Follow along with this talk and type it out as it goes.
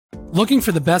Looking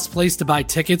for the best place to buy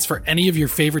tickets for any of your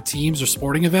favorite teams or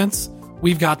sporting events?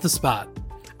 We've got the spot.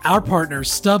 Our partner,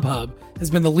 StubHub, has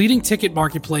been the leading ticket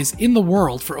marketplace in the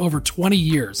world for over 20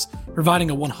 years, providing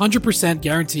a 100%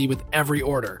 guarantee with every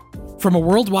order. From a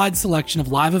worldwide selection of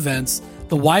live events,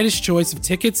 the widest choice of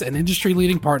tickets and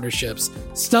industry-leading partnerships,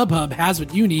 StubHub has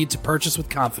what you need to purchase with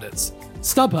confidence.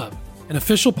 StubHub, an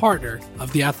official partner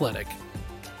of The Athletic.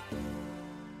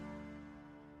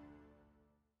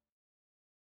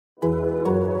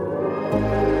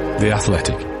 The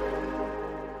Athletic.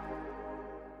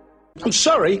 I'm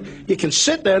sorry, you can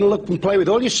sit there and look and play with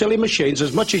all your silly machines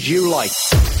as much as you like.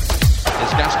 Is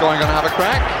Gascoigne going to have a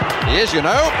crack? He is, you know.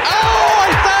 Oh, I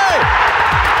say!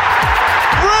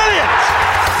 Brilliant!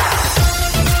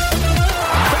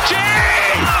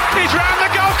 Gee! He's round the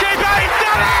goalkeeper, he's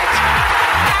done it!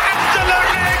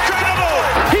 Absolutely incredible!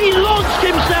 He launched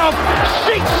himself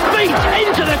 6 feet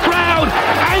into the crowd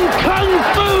and kung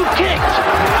fu kicked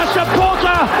a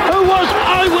supporter who was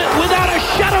without a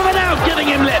shadow of a doubt giving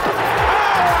him lip. Oh,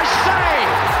 I say!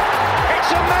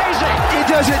 It's amazing! He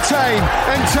does it tame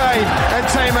and tame and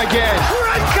tame again.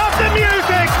 Crank up the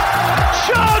music!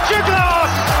 Charge your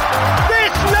glass!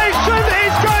 This nation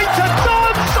is going to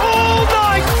dance all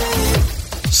night!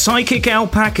 Psychic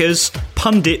alpacas,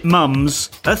 pundit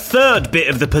mums, a third bit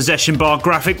of the possession bar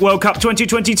graphic World Cup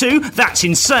 2022? That's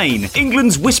insane.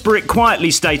 England's whisper it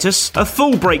quietly status, a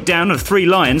full breakdown of 3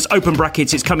 Lions, open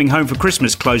brackets it's coming home for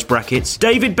Christmas, close brackets,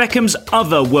 David Beckham's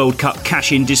other World Cup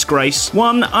cash-in disgrace,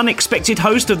 one unexpected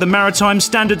host of the Maritime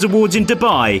Standards Awards in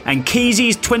Dubai, and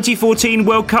Keezy's 2014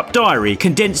 World Cup diary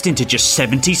condensed into just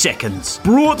 70 seconds.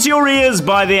 Brought to your ears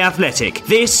by The Athletic,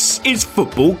 this is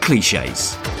Football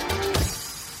Clichés.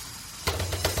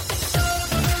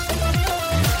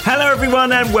 Hello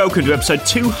everyone and welcome to episode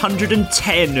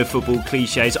 210 of Football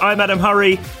Clichés. I'm Adam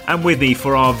Hurrey and with me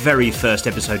for our very first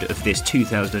episode of this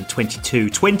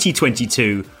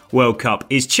 2022 World Cup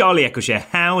is Charlie Eccleshare.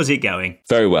 How is it going?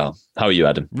 Very well. How are you,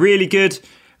 Adam? Really good,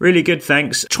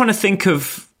 thanks. Trying to think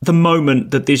of the moment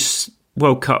that this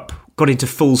World Cup got into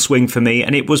full swing for me,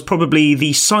 and it was probably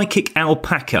the psychic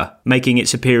alpaca making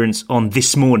its appearance on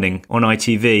This Morning on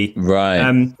ITV.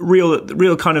 Right.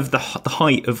 Real kind of the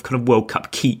height of kind of World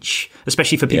Cup kitsch,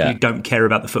 especially for people who don't care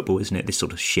about the football, isn't it? This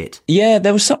sort of shit. Yeah,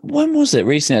 there was when was it?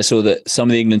 Recently I saw that some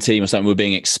of the England team or something were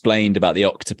being explained about the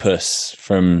octopus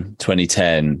from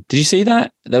 2010. Did you see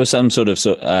that? There was some sort of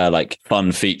like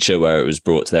fun feature where it was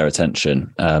brought to their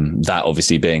attention. That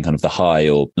obviously being kind of the high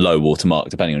or low watermark,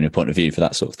 depending on your point of view for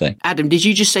that sort of thing. Adam, did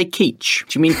you just say kitsch?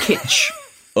 Do you mean kitsch?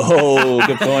 Oh,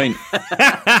 good point.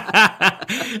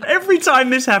 Every time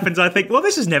this happens, I think, well,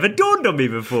 this has never dawned on me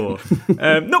before.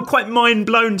 Not quite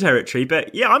mind-blown territory,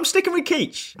 but yeah, I'm sticking with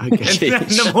kitsch. Okay. And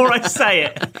the more I say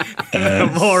it, the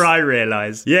more I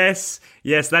realise. Yes,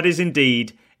 that is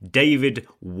indeed David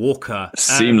Walker.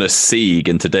 Seamless sieg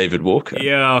into David Walker.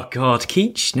 Yeah, oh God,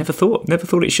 kitsch. Never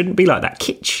thought it shouldn't be like that.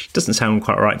 Kitsch doesn't sound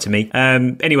quite right to me.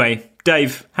 Anyway,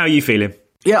 Dave, how are you feeling?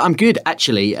 Yeah, I'm good,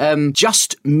 actually.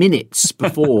 Just minutes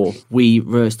before we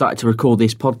started to record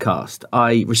this podcast,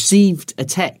 I received a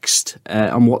text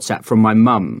on WhatsApp from my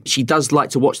mum. She does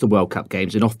like to watch the World Cup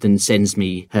games and often sends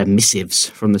me her missives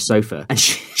from the sofa. And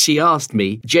she asked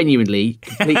me, genuinely,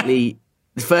 completely,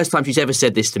 the first time she's ever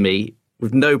said this to me,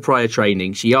 with no prior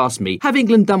training, she asked me, have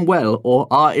England done well or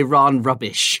are Iran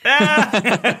rubbish?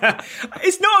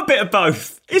 It's not a bit of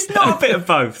both. Is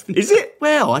it?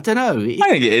 Well, I don't know. I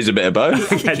think it is a bit of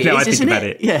both. I think it is, isn't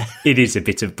it? Yeah. It is a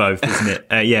bit of both, isn't it?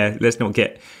 Yeah, let's not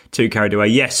get too carried away.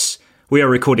 Yes, we are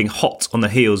recording hot on the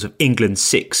heels of England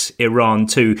 6, Iran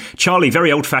 2. Charlie, very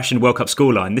old-fashioned World Cup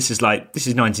scoreline. This is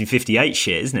 1958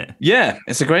 shit, isn't it? Yeah,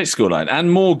 it's a great scoreline.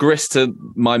 And more grist to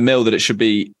my mill that it should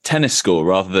be tennis score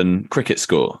rather than cricket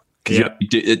score. Because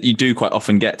you do quite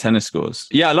often get tennis scores.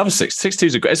 Yeah, I love a 6. 6-2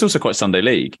 is it's also quite Sunday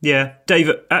League. Yeah, Dave,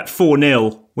 at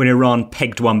 4-0, when Iran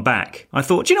pegged one back, I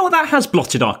thought, do you know what? That has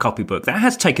blotted our copybook. That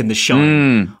has taken the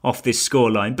shine off this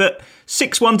scoreline. But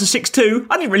 6-1 to 6-2,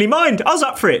 I didn't really mind. I was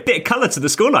up for it. Bit of colour to the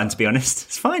scoreline, to be honest.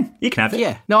 It's fine. You can have it.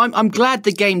 Yeah. No, I'm glad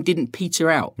the game didn't peter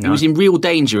out. No. It was in real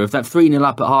danger of that 3-0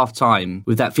 up at half-time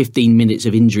with that 15 minutes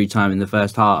of injury time in the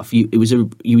first half.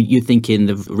 You're thinking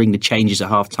the changes at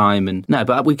half-time.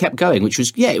 But we kept going, which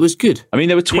was, it was good. I mean,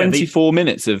 there were 24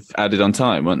 minutes of added on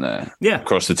time, weren't there? Yeah.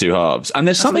 Across the two halves. And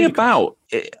there's something about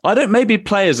maybe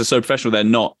players are so professional they're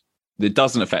not, it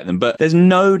doesn't affect them, but there's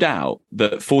no doubt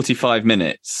that 45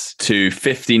 minutes to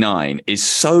 59 is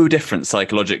so different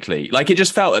psychologically. Like, it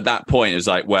just felt at that point, it was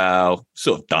like, well,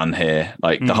 sort of done here.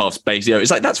 Like the half space,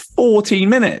 it's like, that's 14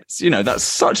 minutes. That's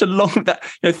such a long,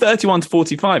 31 to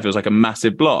 45 feels like a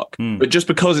massive block. But just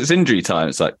because it's injury time,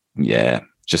 it's like, yeah,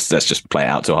 let's just play it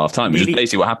out till half time, which is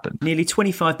basically what happened. Nearly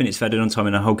 25 minutes of added on time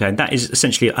in a whole game. That is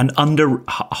essentially a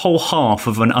whole half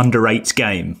of an under-8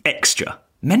 game extra.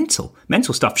 Mental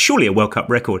stuff. Surely a World Cup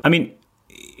record. I mean,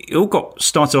 it all got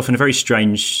started off in a very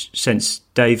strange sense,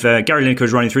 Dave. Gary Lineker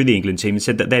was running through the England team and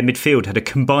said that their midfield had a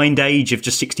combined age of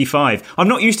just 65. I'm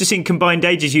not used to seeing combined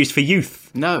ages used for youth.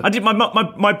 No. I did.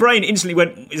 My brain instantly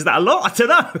went, is that a lot? I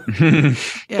don't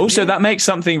know. Also, that makes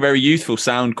something very youthful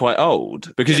sound quite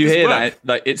old, because you hear that,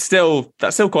 like, that's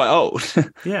still quite old.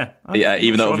 Yeah.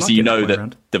 Even though obviously you know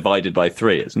that divided by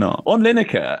 3, it's not. On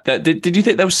Lineker, did you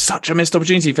think there was such a missed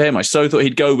opportunity for him? I so thought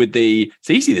he'd go with it's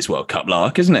easy, this World Cup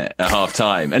lark, isn't it? At half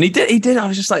time. And he did. I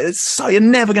was just like, you're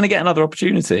never going to get another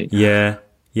opportunity. Yeah.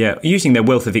 Using their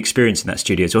wealth of experience in that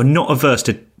studio, so not averse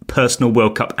to personal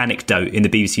World Cup anecdote in the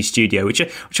BBC studio, which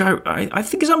I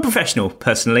think is unprofessional,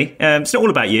 personally. It's not all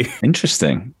about you.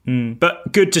 Interesting.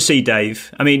 But good to see,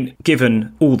 Dave. I mean,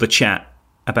 given all the chat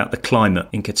about the climate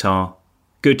in Qatar,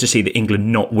 good to see that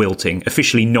England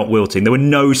officially not wilting. There were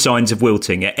no signs of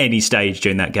wilting at any stage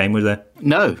during that game, were there?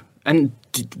 No. And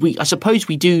I suppose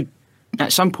we do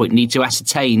at some point need to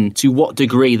ascertain to what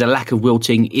degree the lack of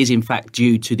wilting is in fact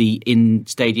due to the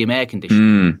in-stadium air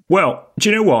conditioning. Well, do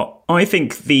you know what? I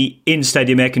think the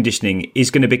in-stadium air conditioning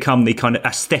is going to become the kind of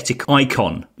aesthetic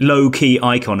icon, low-key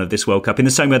icon of this World Cup, in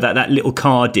the same way that little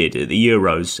car did at the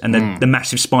Euros and the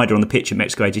massive spider on the pitch at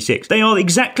Mexico 86. They are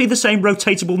exactly the same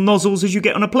rotatable nozzles as you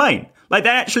get on a plane. Like, they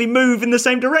actually move in the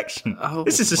same direction.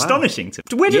 This is astonishing.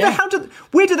 Where do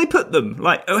they put them?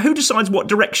 Like, who decides what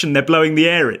direction they're blowing the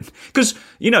air in? Because,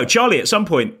 Charlie, at some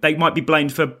point, they might be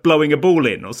blamed for blowing a ball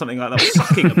in or something like that, or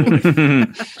sucking a ball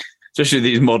in. Especially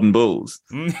these modern balls.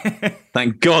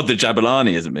 Thank God the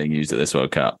Jabulani isn't being used at this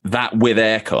World Cup. That with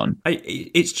aircon.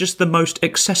 It's just the most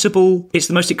accessible. It's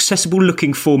the most accessible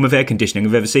looking form of air conditioning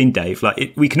I've ever seen, Dave.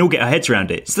 Like, we can all get our heads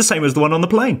around it. It's the same as the one on the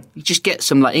plane. You just get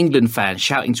some England fans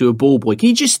shouting to a ball boy, can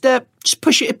you just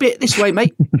push it a bit this way,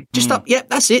 mate? Just up. Yeah,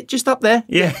 that's it. Just up there.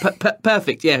 Yeah.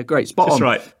 Perfect. Yeah, great. Spot on. That's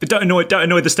right. But don't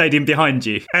annoy the stadium behind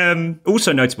you.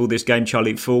 Also notable this game,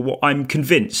 Charlie, for what I'm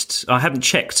convinced. I haven't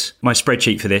checked my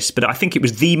spreadsheet for this, but I think it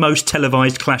was the most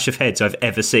televised clash of heads I've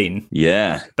ever seen.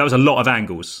 Yeah. That was a lot of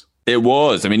angles. It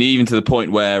was. I mean, even to the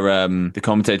point where the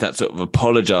commentator had to sort of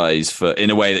apologise for,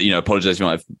 in a way that, apologise if you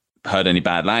might have heard any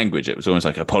bad language. It was almost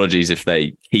like apologies if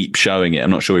they keep showing it.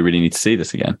 I'm not sure we really need to see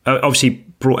this again. Obviously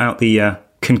brought out the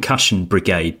concussion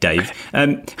brigade, Dave. I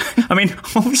mean,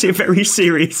 obviously a very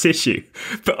serious issue,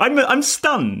 but I'm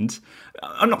stunned.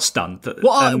 I'm not stunned. Who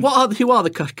are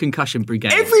the concussion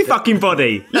brigade? Every fucking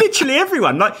body, literally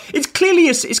everyone. Like, it's clearly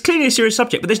a serious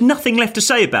subject, but there's nothing left to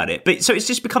say about it. But so it's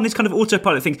just become this kind of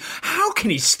autopilot thing. How can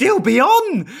he still be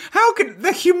on? How can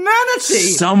the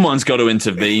humanity? Someone's got to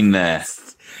intervene there.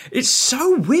 It's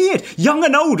so weird. Young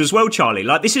and old as well, Charlie.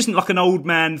 Like, this isn't like an old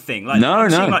man thing. Like, no.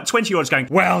 Like 20-year-olds going,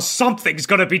 well, something's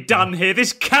got to be done here.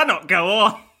 This cannot go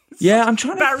on. Yeah, I'm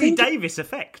trying to Barry Davis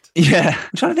effect. Yeah,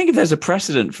 I'm trying to think if there's a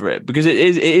precedent for it, because it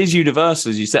is universal,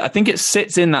 as you said. I think it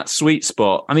sits in that sweet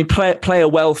spot. I mean, player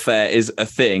welfare is a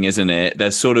thing, isn't it?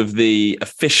 There's sort of the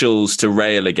officials to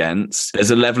rail against.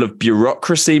 There's a level of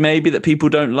bureaucracy maybe that people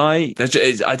don't like. I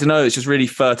don't know. It's just really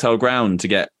fertile ground to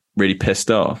get really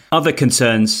pissed off. Other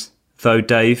concerns, though,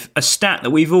 Dave, a stat that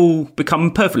we've all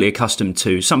become perfectly accustomed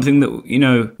to, something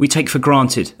that, we take for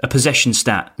granted, a possession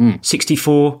stat,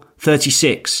 64,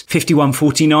 36, 51,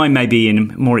 49 maybe in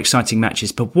more exciting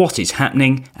matches. But what is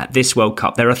happening at this World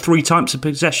Cup? There are 3 types of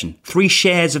possession, 3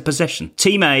 shares of possession.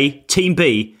 Team A, Team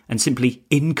B, and simply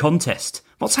in contest.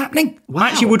 What's happening? Wow. I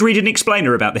actually would read an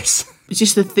explainer about this. Is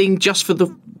this the thing just for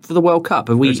the World Cup?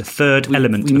 There's a third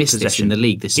element we of missed possession this in the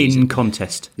league this season. In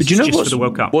contest. But do you know just for the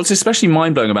World Cup. What's especially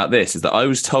mind-blowing about this is that I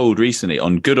was told recently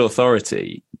on good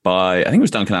authority by, I think it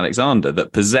was Duncan Alexander,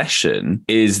 that possession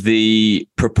is the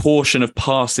proportion of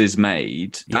passes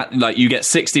made. Yeah. Like, you get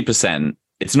 60%.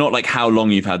 It's not like how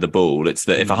long you've had the ball. It's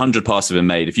that if 100 passes have been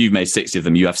made, if you've made 60 of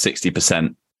them, you have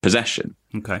 60% possession.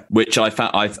 Okay. Which I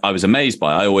found, I was amazed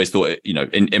by. I always thought,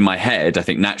 in my head, I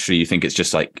think naturally you think it's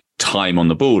just like time on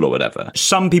the ball or whatever.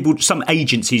 Some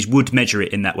agencies would measure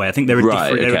it in that way. I think there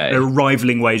are there are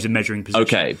rivaling ways of measuring possession.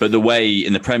 Okay, but the way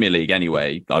in the Premier League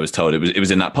anyway, I was told it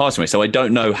was in that passing way. So I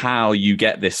don't know how you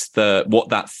get this what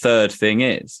that third thing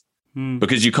is.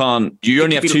 Because you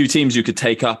only have 2 teams who could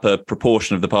take up a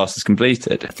proportion of the passes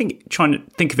completed. I think trying to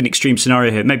think of an extreme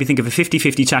scenario here, maybe think of a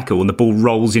 50-50 tackle and the ball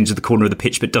rolls into the corner of the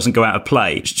pitch but doesn't go out of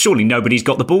play. Surely nobody's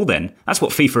got the ball then. That's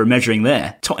what FIFA are measuring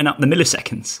there, totting up the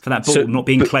milliseconds for that ball not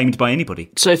being claimed by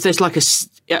anybody. So if there's like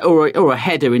a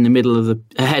header in the middle of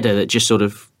a header that just sort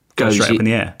of goes straight up in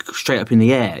the air. Straight up in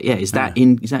the air. Yeah, is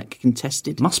that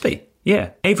contested? Must be.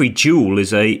 Yeah, every duel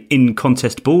is a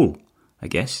in-contest ball, I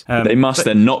guess. They must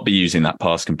then not be using that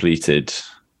pass completed.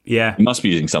 Yeah. You must be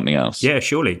using something else. Yeah,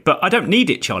 surely. But I don't need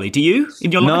it, Charlie. Do you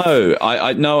in your life?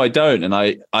 No, I don't. And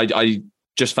I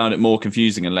just found it more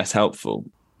confusing and less helpful.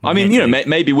 I mean,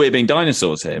 maybe we're being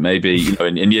dinosaurs here. Maybe,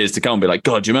 in years to come, be like,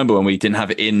 God, do you remember when we didn't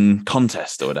have it in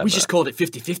contest or whatever? We just called it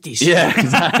 50-50s. Yeah,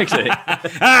 exactly.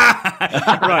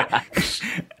 Right.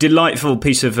 Delightful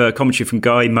piece of commentary from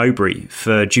Guy Mowbray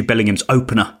for Jude Bellingham's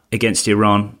opener against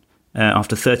Iran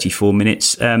after 34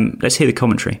 minutes. Let's hear the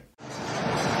commentary.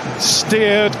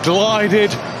 Steered, glided,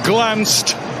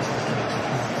 glanced.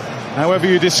 However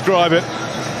you describe it,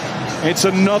 it's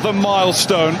another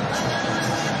milestone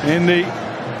in the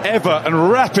ever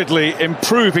and rapidly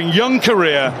improving young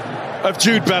career of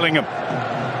Jude Bellingham.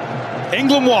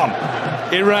 England 1,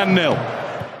 Iran 0.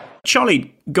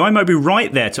 Charlie, Guy Mowbray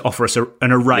right there to offer us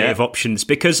an array of options,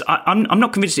 because I'm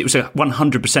not convinced it was a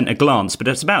 100% a glance, but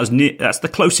it's about as near, that's the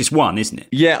closest one, isn't it?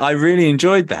 Yeah, I really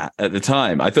enjoyed that at the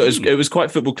time. I thought it was quite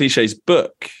Football Clichés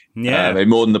book. Yeah,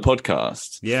 more than the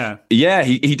podcast. Yeah,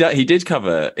 he did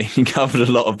cover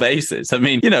a lot of bases. I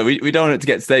mean, we don't want it to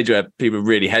get to the stage where people are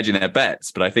really hedging their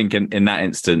bets, but I think in that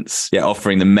instance,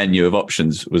 offering the menu of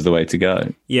options was the way to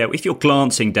go. Yeah, if you're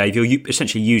glancing, Dave, you're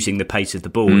essentially using the pace of the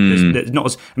ball. There's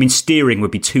not steering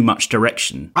would be too much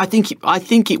direction. I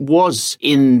think it was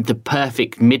in the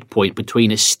perfect midpoint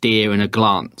between a steer and a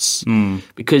glance,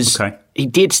 because he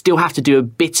did still have to do a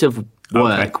bit of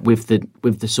work with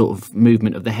the sort of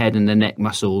movement of the head and the neck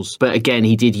muscles, but again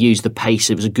he did use the pace.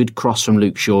 It was a good cross from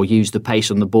Luke Shaw, used the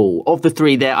pace on the ball. Of the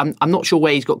three there, I'm not sure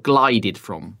where he's got glided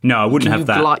from. No, I wouldn't have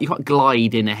that. You can't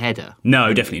glide in a header.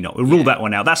 No, definitely not. We'll rule that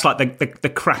one out. That's like the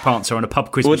crap answer on a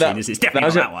pub quiz machine. It's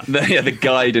definitely not that one. The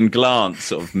guide and glance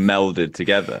sort of melded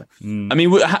together. I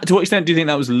mean, to what extent do you think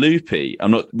that was loopy?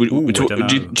 I'm not. Do you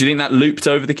think that looped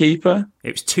over the keeper?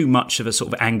 It was too much of a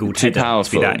sort of angled too header.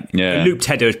 Powerful. A looped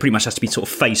header pretty much has to be sort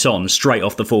of face on, straight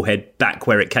off the forehead, back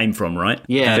where it came from, right?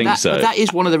 Yeah, I think so. But that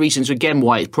is one of the reasons, again,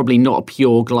 why it's probably not a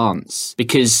pure glance.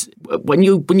 Because when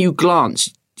you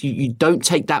glance, you don't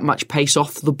take that much pace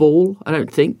off the ball, I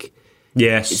don't think.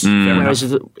 Yes,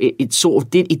 whereas it sort of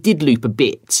did loop a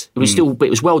bit. It was it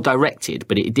was well directed,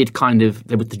 but it did kind of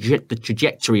the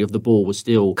trajectory of the ball was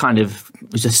still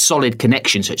was a solid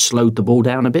connection, so it slowed the ball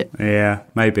down a bit. Yeah,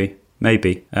 maybe. We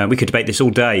could debate this all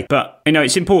day, but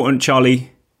it's important,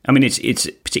 Charlie. I mean, it's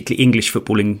particularly English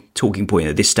footballing talking point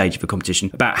at this stage of a competition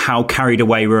about how carried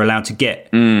away we're allowed to get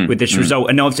with this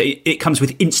result. And obviously it comes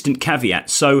with instant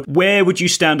caveats. So where would you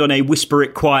stand on a whisper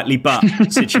it quietly but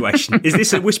situation? Is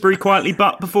this a whisper it quietly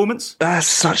but performance? That's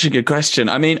such a good question.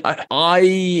 I mean, what are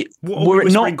we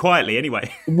whispering quietly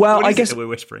anyway? Well, I guess we're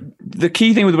whispering. The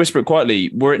key thing with whisper it quietly,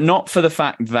 were it not for the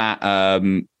fact that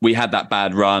we had that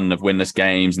bad run of winless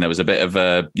games and there was a bit of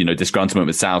a disgruntlement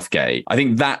with Southgate, I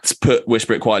think that's put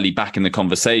whisper it quietly back in the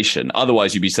conversation.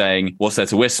 Otherwise, you'd be saying, what's there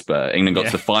to whisper? England got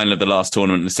to the final of the last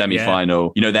tournament and the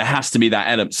semi-final. There has to be that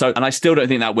element. So, and I still don't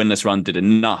think that winless run did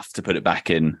enough to put it back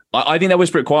in. I think they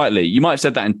whisper it quietly. You might have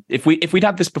said that if we'd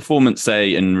had this performance,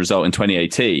 say, and result in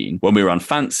 2018 when we were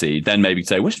unfancied, then maybe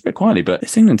say whisper it quietly. But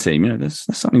this England team, there's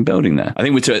something building there. I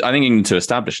think England to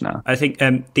establish now. I think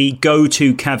the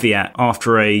go-to caveat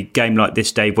after a game like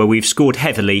this, Dave, where we've scored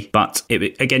heavily, but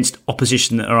against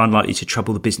opposition that are unlikely to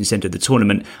trouble the business end of the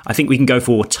tournament, I think we can go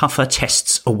for tougher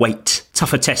tests await.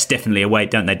 Tougher tests definitely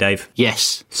await, don't they, Dave?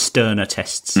 Yes. Sterner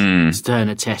tests.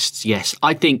 Sterner tests, yes.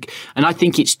 I think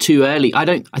it's too early. I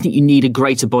think you need a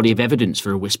greater body of evidence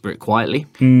for a whisper it quietly.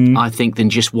 I think than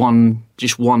just one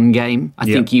game. I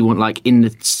think you want, in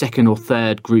the second or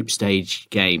third group stage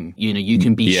game, you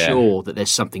can be sure that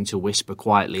there's something to whisper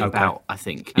quietly about, I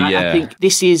think. And I think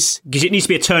this is... Because it needs to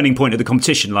be a turning point of the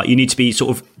competition. You need to be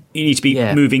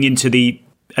moving into the...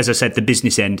 As I said, the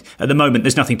business end. At the moment,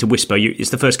 there's nothing to whisper. It's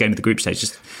the first game of the group stage.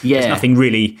 There's nothing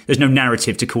really. There's no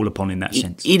narrative to call upon in that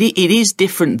sense. It is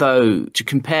different, though, to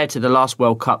compare to the last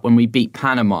World Cup when we beat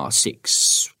Panama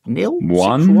 6-0?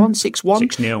 6-1?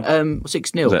 6-1?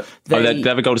 6-0. They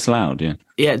have a goal disallowed, yeah.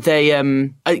 Yeah,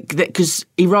 because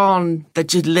Iran, they're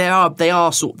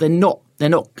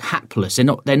not hapless.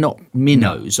 They're not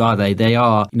minnows, are they? They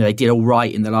are. They did all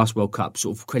right in the last World Cup.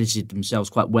 Sort of credited themselves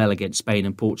quite well against Spain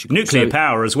and Portugal. Nuclear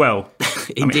power as well.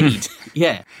 Indeed,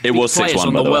 yeah. It was 6-1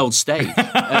 on the world stage.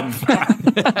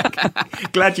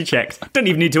 Glad you checked. Don't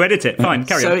even need to edit it. Fine,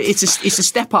 carry on. So it's a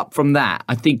step up from that.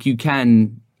 I think you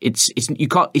can. It's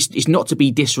not to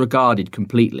be disregarded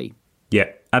completely.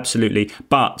 Yeah, absolutely.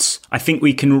 But I think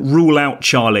we can rule out,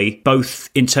 Charlie,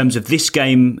 both in terms of this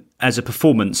game as a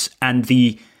performance and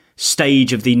the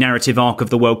stage of the narrative arc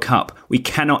of the World Cup, we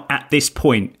cannot at this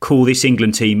point call this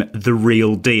England team the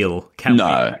real deal, can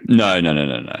we? No.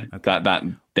 Okay. That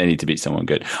they need to beat someone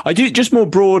good. I do, just more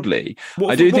broadly,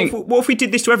 what if we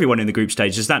did this to everyone in the group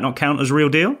stage? Does that not count as a real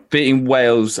deal? Beating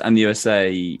Wales and the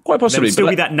USA, quite possibly. There would still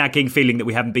be that nagging feeling that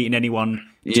we haven't beaten anyone.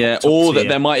 Top or tier. that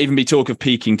there might even be talk of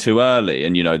peaking too early,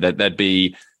 and there'd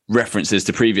be references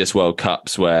to previous World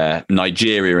Cups where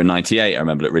Nigeria in '98, I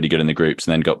remember, looked really good in the groups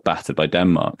and then got battered by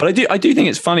Denmark. But I do think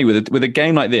it's funny with a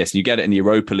game like this, you get it in the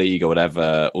Europa League or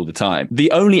whatever all the time. The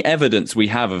only evidence we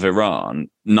have of Iran,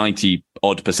 90%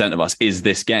 of us, is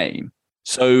this game.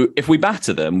 So if we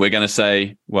batter them, we're going to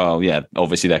say, well, yeah,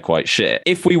 obviously they're quite shit.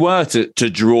 If we were to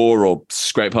draw or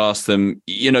scrape past them,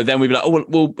 then we'd be like, oh,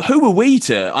 well, who were we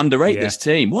to underrate this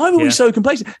team? Why were we so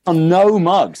complacent? Oh, no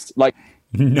mugs.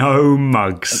 No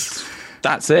mugs.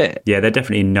 That's it. Yeah, they're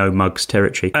definitely in no mugs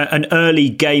territory. An early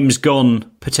games gone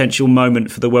potential moment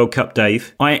for the World Cup,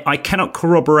 Dave. I cannot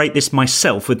corroborate this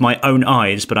myself with my own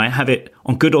eyes, but I have it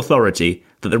on good authority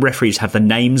that the referees have the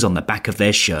names on the back of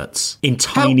their shirts in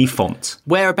tiny font.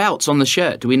 Whereabouts on the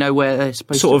shirt? Do we know where they're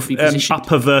supposed to be positioned?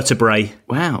 Upper vertebrae.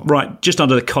 Wow. Right, just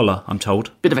under the collar, I'm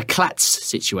told. Bit of a Klatz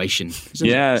situation.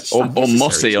 Yeah, or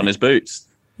Mossy on his boots.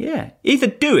 Yeah. Either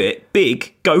do it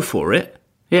big, go for it,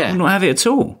 or not have it at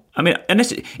all. I mean,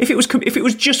 unless if it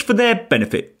was just for their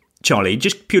benefit, Charlie,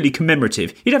 just purely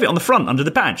commemorative, you'd have it on the front under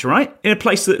the badge, right? In a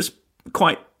place that's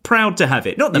quite proud to have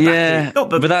it, not the back, not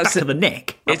the back of the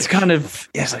neck. It's kind of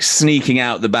it's like sneaking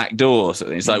out the back door. So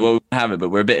it's like, well, we'll have it, but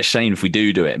we're a bit ashamed if we do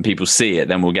it, and people see it,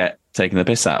 then we'll get taken the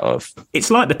piss out of. It's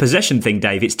like the possession thing,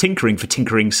 Dave. It's tinkering for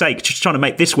tinkering's sake, just trying to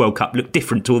make this World Cup look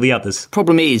different to all the others.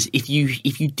 Problem is, if you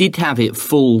did have it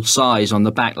full size on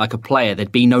the back like a player,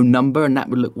 there'd be no number, and that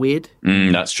would look weird.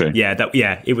 That's true.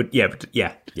 It would.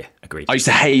 Yeah. Agreed. I used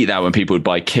to hate that when people would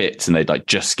buy kits and they'd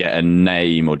just get a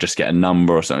name or just get a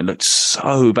number or something. It looked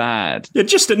so bad. Yeah,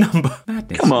 just a number.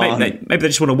 Madness. Come on. Maybe they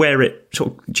just want to wear it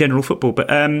sort of general football. But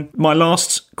my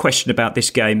last question about this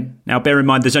game. Now, bear in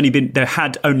mind, there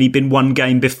had only been one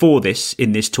game before this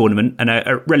in this tournament, and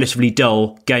a relatively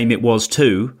dull game it was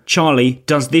too. Charlie,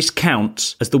 does this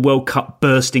count as the World Cup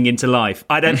bursting into life?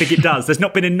 I don't think it does. There's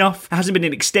not been enough. There hasn't been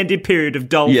an extended period of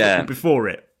dull football before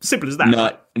it. Simple as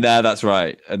that. No, that's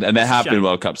right. And there have been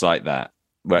World Cups like that.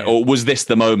 Or was this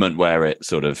the moment where it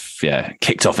sort of,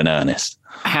 kicked off in earnest?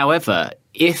 However,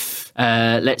 if,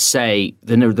 let's say,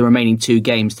 the remaining two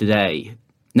games today,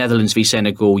 Netherlands v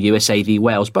Senegal, USA v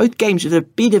Wales, both games with a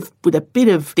bit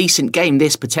of decent game,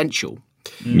 this potential.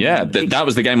 Yeah, that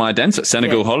was the game I identified.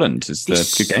 Senegal-Holland is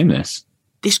the good game, this.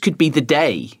 This could be the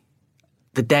day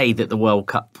that the World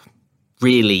Cup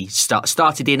really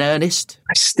started in earnest.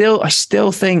 I still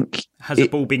think has the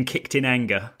ball been kicked in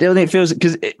anger? Still think it feels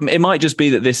because it might just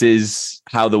be that this is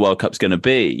how the World Cup's going to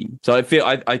be. So I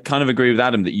kind of agree with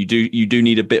Adam that you do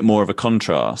need a bit more of a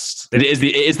contrast. It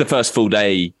is the first full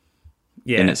day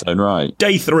in its own right.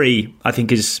 Day 3, I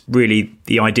think, is really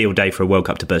the ideal day for a World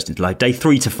Cup to burst into life. Day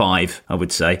 3 to 5, I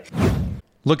would say.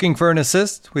 Looking for an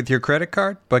assist with your credit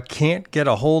card, but can't get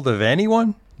a hold of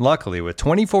anyone? Luckily, with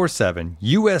 24/7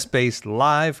 US-based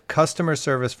live customer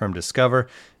service from Discover,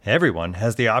 everyone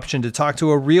has the option to talk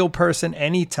to a real person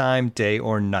anytime, day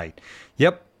or night.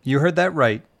 Yep, you heard that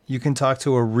right. You can talk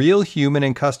to a real human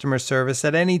in customer service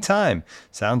at any time.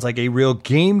 Sounds like a real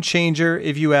game changer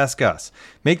if you ask us.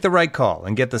 Make the right call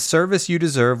and get the service you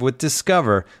deserve with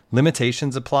Discover.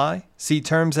 Limitations apply. See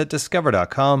terms at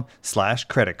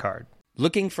discover.com/creditcard.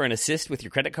 Looking for an assist with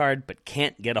your credit card but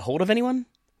can't get a hold of anyone?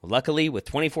 Luckily, with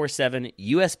 24/7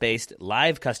 US-based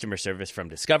live customer service from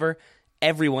Discover,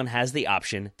 everyone has the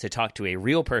option to talk to a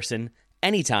real person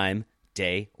anytime,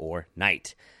 day or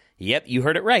night. Yep, you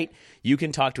heard it right. You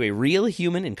can talk to a real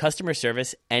human in customer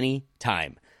service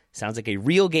anytime. Sounds like a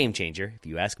real game changer, if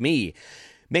you ask me.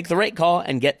 Make the right call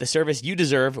and get the service you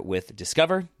deserve with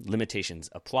Discover. Limitations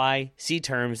apply. See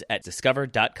terms at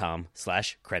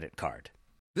discover.com/creditcard.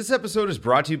 This episode is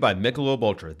brought to you by Michelob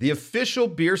Ultra, the official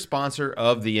beer sponsor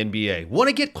of the NBA. Want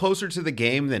to get closer to the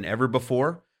game than ever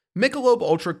before? Michelob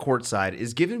Ultra Courtside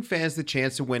is giving fans the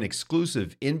chance to win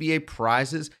exclusive NBA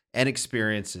prizes and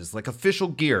experiences like official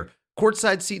gear,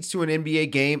 courtside seats to an NBA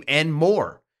game, and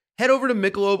more. Head over to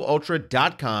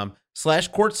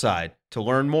MichelobUltra.com/courtside to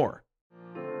learn more.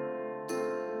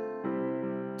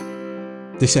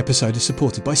 This episode is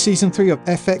supported by Season 3 of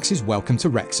FX's Welcome to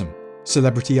Wrexham.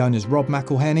 Celebrity owners Rob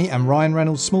McElhenney and Ryan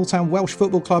Reynolds' small-town Welsh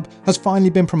football club has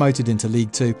finally been promoted into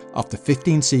League 2 after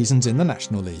 15 seasons in the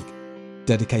National League.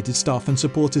 Dedicated staff and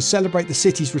supporters celebrate the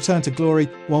city's return to glory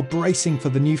while bracing for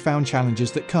the newfound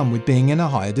challenges that come with being in a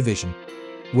higher division.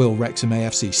 Will Wrexham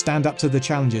AFC stand up to the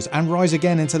challenges and rise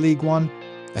again into League One?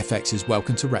 FX's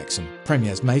Welcome to Wrexham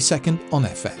premieres May 2nd on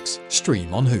FX.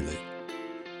 Stream on Hulu.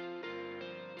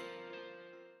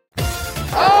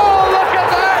 Oh, look at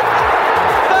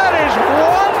that! That is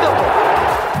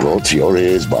wonderful! Brought to your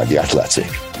ears by The Athletic.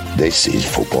 This is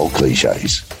Football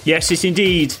Cliches. Yes, it's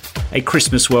indeed a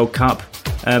Christmas World Cup.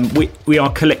 We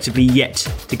are collectively yet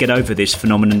to get over this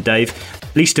phenomenon, Dave.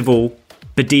 Least of all,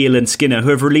 Baddiel and Skinner, who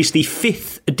have released the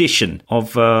 5th edition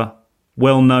of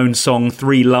well-known song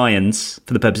Three Lions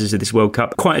for the purposes of this World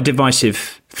Cup. Quite a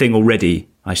divisive thing already,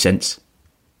 I sense.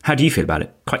 How do you feel about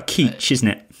it? Quite kitsch, isn't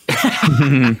it?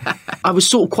 I was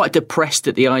sort of quite depressed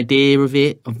at the idea of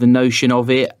it, of the notion of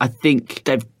it. I think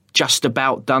they've just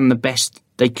about done the best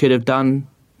they could have done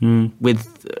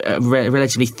with a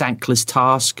relatively thankless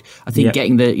task. I think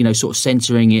getting the, sort of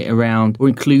centering it around or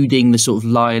including the sort of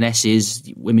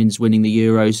lionesses, women's winning the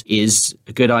Euros, is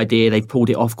a good idea. They've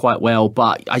pulled it off quite well,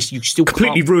 but you still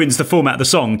completely ruins the format of the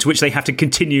song, to which they have to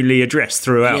continually address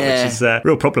throughout, which is a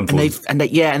real problem for them. And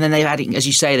then they've added, as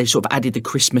you say, they've sort of added the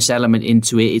Christmas element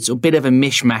into it. It's a bit of a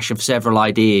mishmash of several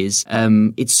ideas.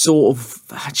 It's sort of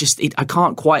I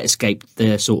can't quite escape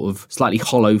the sort of slightly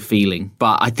hollow feeling,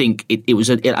 but I think it was,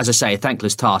 as I say, a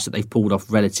thankless task that they've pulled off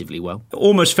relatively well. It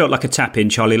almost felt like a tap-in,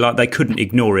 Charlie, like they couldn't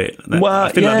ignore it. Well, I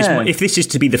feel like if this is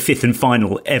to be the 5th and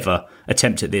final ever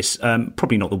attempt at this,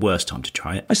 probably not the worst time to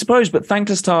try it. I suppose, but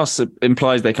thankless task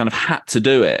implies they kind of had to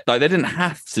do it. Like, they didn't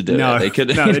have to do it. They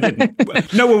could. No, they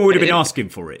didn't. No one would have been asking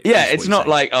for it. Yeah, it's not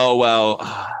like,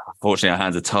 unfortunately our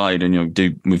hands are tied and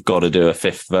we've got to do a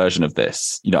 5th version of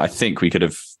this. I think we'd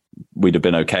have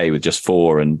been okay with just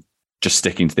 4 and just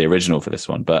sticking to the original for this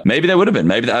one. But maybe there would have been.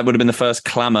 Maybe that would have been the first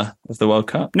clamour of the World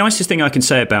Cup. Nicest thing I can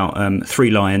say about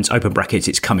Three Lions, open brackets,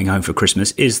 it's coming home for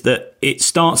Christmas, is that it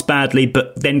starts badly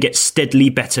but then gets steadily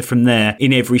better from there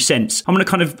in every sense. I'm going to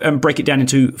kind of break it down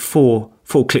into four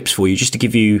clips for you, just to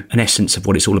give you an essence of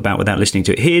what it's all about without listening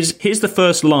to it. Here's the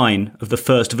first line of the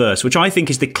first verse, which I think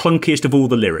is the clunkiest of all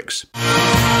the lyrics.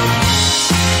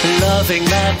 Loving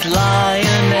that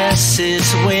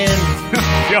lioness's win.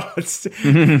 God.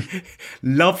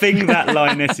 Loving that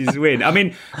lioness's win. I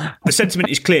mean, the sentiment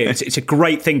is clear. It's a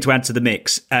great thing to add to the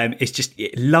mix. It's just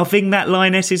loving that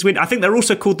lioness's win. I think they're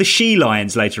also called the she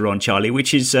lions later on, Charlie,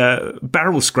 which is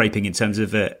barrel scraping in terms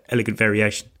of elegant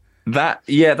variation.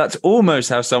 That's almost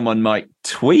how someone might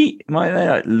tweet, might they?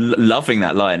 Like, loving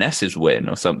that lioness's win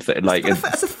or something. Like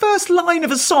that's the first line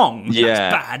of a song. Yeah.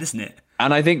 That's bad, isn't it?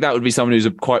 And I think that would be someone who's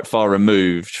quite far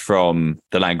removed from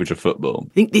the language of football.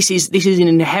 I think this is an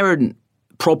inherent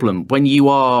problem when you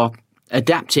are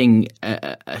adapting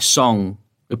a song,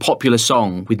 a popular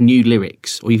song with new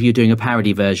lyrics, or if you're doing a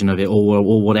parody version of it or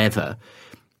whatever.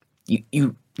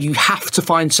 You have to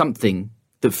find something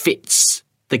that fits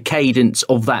the cadence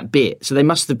of that bit. So they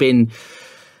must have been,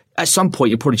 at some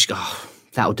point, you're probably just go,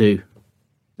 that'll do.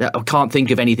 I can't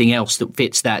think of anything else that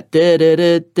fits that.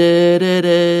 Completely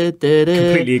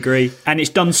agree. And it's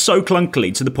done so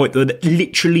clunkily to the point that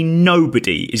literally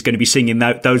nobody is going to be singing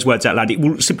those words out loud. It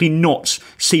will simply not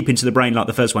seep into the brain like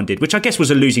the first one did, which I guess was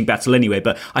a losing battle anyway.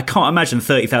 But I can't imagine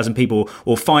 30,000 people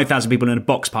or 5,000 people in a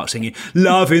box park singing,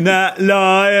 loving that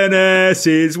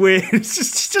lioness's win.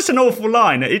 It's just an awful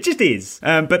line. It just is.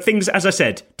 But things, as I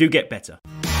said, do get better.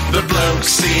 The blokes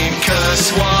seem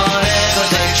cursed whatever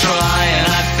they try,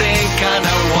 and I think I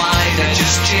know why they're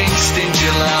just jinxed in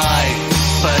July.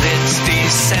 But it's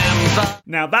December.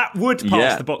 Now that would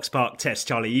pass the box park test,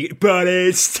 Charlie. But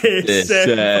it's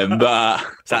December.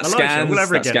 That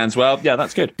scans well. Yeah,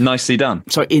 that's good. Nicely done.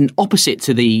 So in opposite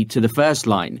to the first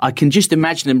line, I can just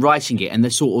imagine them writing it, and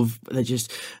they're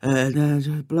just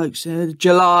blokes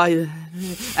July,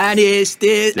 and it's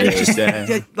this, and it's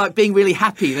just like being really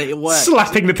happy that it works.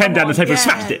 Slapping the pen down the table,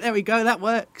 smashed it. There we go. That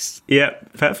works. Yeah,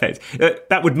 perfect.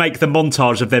 That would make the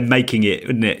montage of them making it,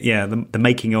 wouldn't it? Yeah, the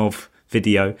making of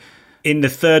video. In the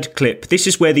third clip, this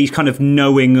is where the kind of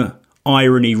knowing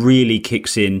irony really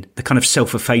kicks in, the kind of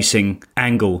self-effacing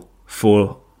angle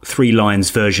for Three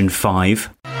Lions version 5.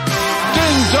 Ding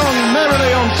dong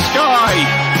merrily on Sky.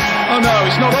 Oh no,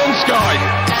 it's not on Sky.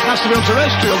 It has to be on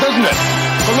terrestrial, doesn't it?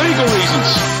 For legal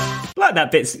reasons. Like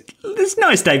that bit. It's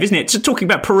nice, Dave, isn't it? Just talking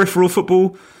about peripheral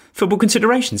football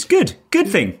considerations. Good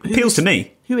thing. Appeals to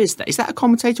me. Who is that? Is that a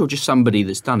commentator or just somebody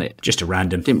that's done it? Just a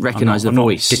random. Didn't recognise the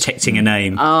voice. I'm not detecting a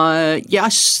name.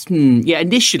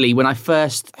 Initially, when I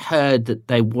first heard that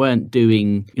they weren't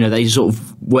doing, they sort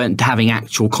of weren't having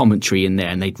actual commentary in there,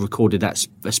 and they'd recorded that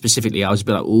specifically, I was a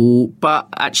bit like, ooh. But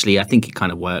actually, I think it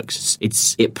kind of works.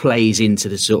 It plays into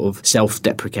the sort of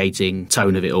self-deprecating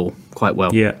tone of it all quite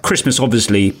well. Yeah. Christmas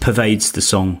obviously pervades the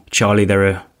song, Charlie. There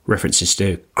are references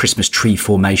to Christmas tree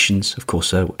formations, of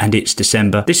course, and it's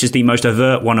December. This is the most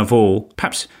overt one of all.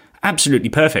 Perhaps absolutely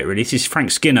perfect, really. This is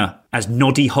Frank Skinner as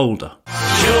Noddy Holder.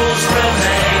 Jules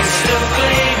remains still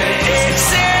gleaming. It's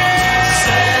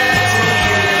several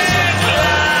years of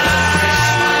life.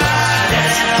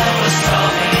 Never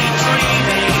stop me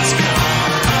dreaming.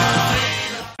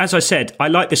 As I said, I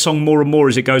like this song more and more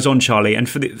as it goes on, Charlie, and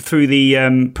through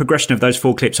the progression of those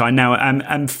 4 clips, I now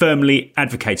am firmly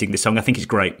advocating this song. I think it's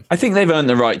great. I think they've earned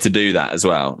the right to do that as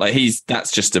well. Like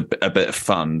that's just a bit of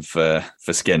fun for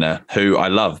Skinner, who I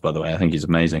love, by the way. I think he's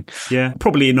amazing. Yeah,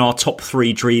 probably in our top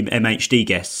 3 dream MHD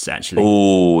guests, actually.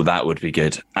 Oh, that would be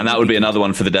good. And that would be another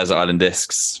one for the Desert Island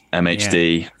Discs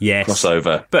MHD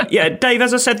crossover. But yeah, Dave,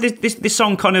 as I said, this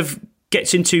song kind of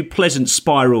gets into pleasant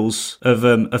spirals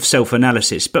of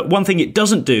self-analysis. But one thing it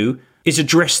doesn't do is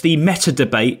address the meta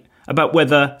debate about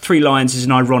whether Three Lions is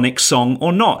an ironic song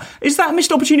or not. Is that a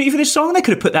missed opportunity for this song? They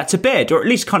could have put that to bed, or at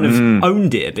least kind of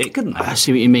owned it a bit, couldn't they? I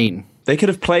see what you mean. They could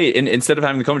have played, instead of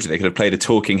having the commentary, they could have played a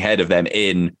talking head of them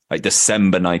in like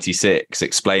December 96,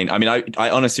 explain. I mean, I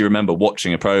honestly remember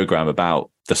watching a programme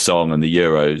about the song and the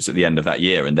Euros at the end of that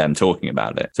year and them talking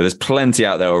about it. So there's plenty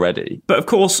out there already. But of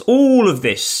course, all of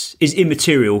this is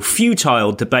immaterial,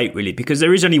 futile debate, really, because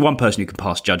there is only one person who can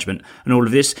pass judgment on all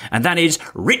of this, and that is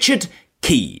Richard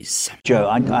Keys. Joe,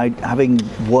 I having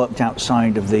worked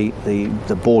outside of the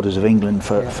borders of England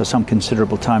for some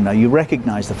considerable time now, you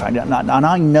recognise the fact that, and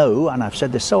I know, and I've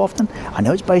said this so often, I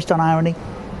know it's based on irony,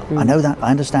 I know that, I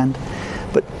understand,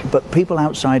 but people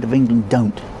outside of England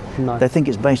don't. No. They think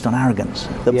it's based on arrogance,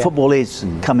 that football is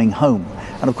coming home.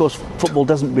 And of course, football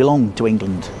doesn't belong to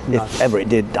England. No. If ever it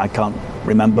did, I can't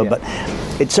remember, but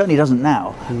it certainly doesn't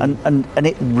now. And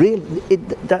it really,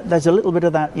 there's a little bit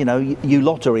of that, you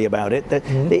lottery about it. That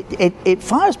it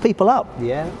fires people up.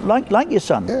 Yeah. Like your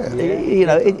son. Yeah.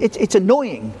 It's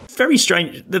annoying. Very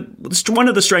strange. One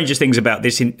of the strangest things about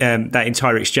this that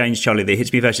entire exchange, Charlie, that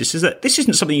hits me versus, is that this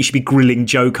isn't something you should be grilling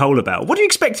Joe Cole about. What do you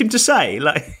expect him to say?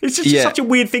 Like, it's just such a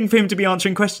weird thing for him to be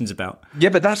answering questions about. Yeah,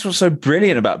 but that's what's so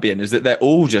brilliant about BN, is that they're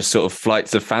all just sort of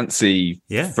flights of fancy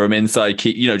from inside,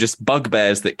 just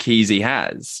bugbears that Keezy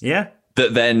has. Yeah.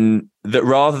 That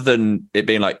rather than it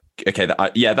being like, okay,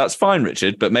 that's fine,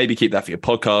 Richard, but maybe keep that for your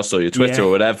podcast or your Twitter or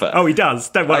whatever. Oh, he does.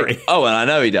 Don't worry. And I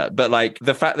know he does. But like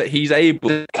the fact that he's able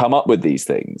to come up with these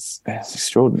things, it's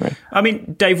extraordinary. I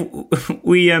mean, Dave,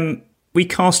 we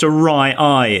cast a wry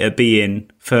eye at beIN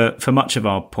for much of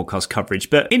our podcast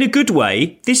coverage, but in a good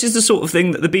way. This is the sort of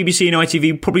thing that the BBC and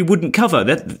ITV probably wouldn't cover.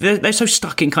 They're so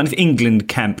stuck in kind of England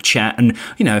camp chat, and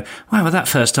wow, with that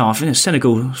first half,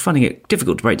 Senegal was finding it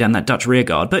difficult to break down that Dutch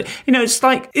rearguard. But it's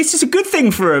like, this is a good thing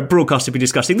for a broadcaster to be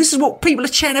discussing. This is what people are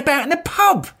chatting about in the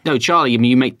pub. No, Charlie, I mean,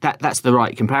 you make that's the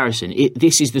right comparison.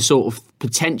 This is the sort of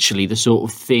potentially the sort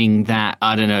of thing that,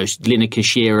 I don't know, Lineker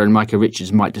Shearer and Micah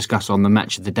Richards might discuss on the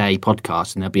Match of the Day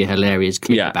podcast, and there'll be a hilarious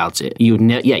clip about it.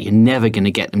 You're never going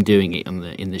to get them doing it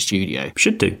in the studio.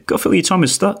 Should do. Got to fill your time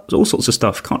with all sorts of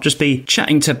stuff. Can't just be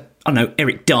chatting to, I don't know,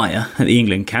 Eric Dyer at the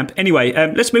England camp. Anyway,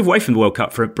 let's move away from the World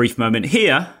Cup for a brief moment.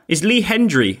 Here is Lee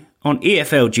Hendry on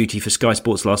EFL duty for Sky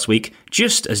Sports last week,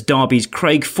 just as Derby's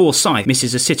Craig Forsyth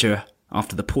misses a sitter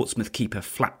after the Portsmouth keeper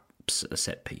flaps a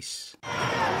set piece.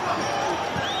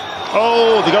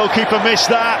 Oh, the goalkeeper missed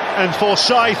that, and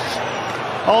Forsyth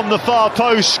on the far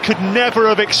post could never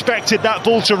have expected that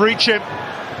ball to reach him.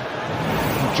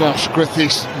 Josh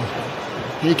Griffiths,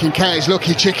 he can count his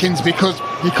lucky chickens because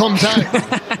he comes out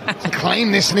to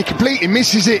claim this and he completely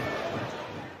misses it.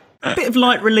 A bit of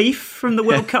light relief from the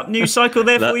World Cup news cycle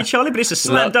there for you, Charlie, but it's a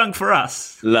slam dunk for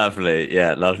us. Lovely,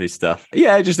 lovely stuff.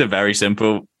 Yeah, just a very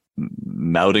simple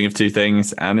melding of two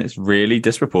things, and it's really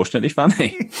disproportionately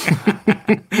funny.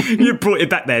 You brought it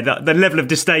back there, the level of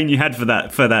disdain you had for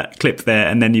that clip there,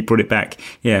 and then you brought it back.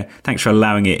 Yeah, thanks for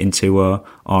allowing it into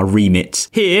our remit.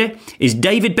 Here is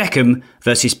David Beckham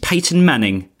versus Peyton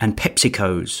Manning and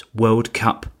PepsiCo's World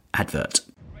Cup advert.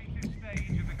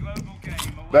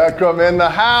 Beckham in the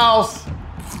house.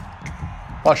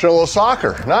 Watching a little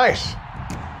soccer. Nice.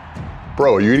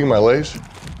 Bro, are you eating my Lay's?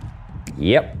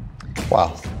 Yep.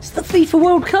 Wow. It's the FIFA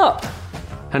World Cup.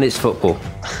 And it's football.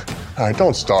 All right,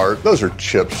 don't start. Those are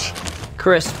chips.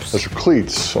 Crisps. Those are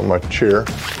cleats on my chair.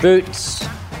 Boots.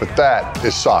 But that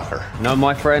is soccer. No,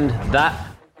 my friend, that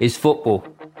is football.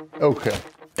 Okay.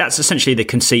 That's essentially the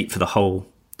conceit for the whole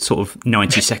sort of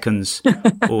 90 seconds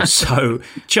or so.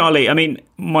 Charlie, I mean,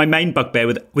 my main bugbear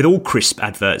with all crisp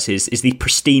adverts is the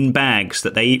pristine bags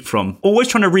that they eat from. Always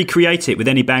trying to recreate it with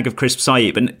any bag of crisps I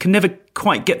eat, but can never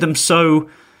quite get them so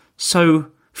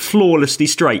flawlessly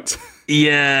straight.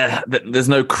 Yeah, there's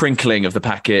no crinkling of the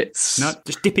packets. No,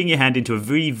 just dipping your hand into a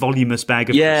very voluminous bag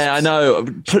of crisps. I know.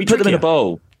 Put them in a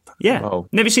bowl. Yeah. Oh.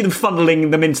 Never see them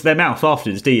funneling them into their mouth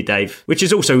afterwards, do you, Dave? Which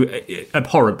is also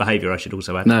abhorrent behaviour, I should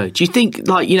also add. No. Do you think,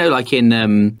 like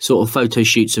in sort of photo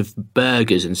shoots of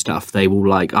burgers and stuff, they will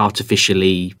like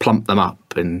artificially plump them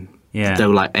up and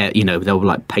they'll like, they'll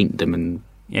like paint them and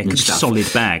stuff.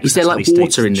 Solid bags. Is there like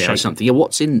water in there or something? Yeah,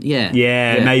 what's in? Yeah,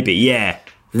 maybe. Yeah.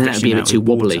 And then that would be a bit too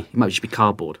wobbly. It might just be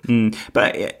cardboard.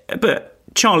 But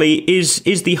Charlie, is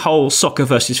the whole soccer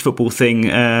versus football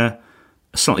thing a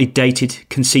slightly dated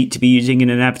conceit to be using in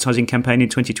an advertising campaign in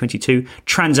 2022?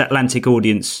 Transatlantic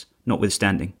audience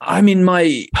notwithstanding. I mean,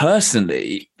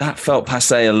 personally, that felt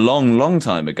passé a long, long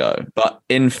time ago. But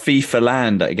in FIFA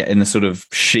land, in the sort of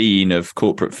sheen of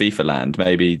corporate FIFA land,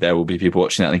 maybe there will be people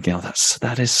watching that thinking,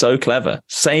 that is so clever.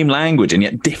 Same language and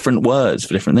yet different words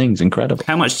for different things. Incredible.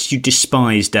 How much did you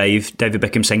despise David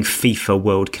Beckham saying FIFA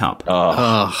World Cup?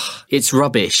 It's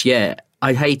rubbish, yeah.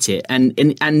 I hate it,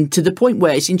 and to the point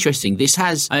where it's interesting. This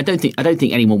has I don't think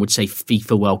anyone would say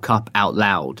FIFA World Cup out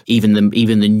loud, even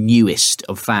the newest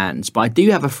of fans. But I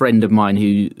do have a friend of mine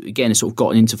who again has sort of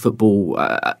gotten into football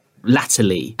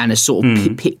latterly and has sort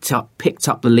of picked up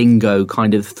the lingo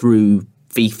kind of through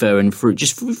FIFA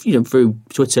and through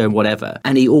Twitter and whatever,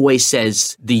 and he always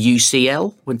says the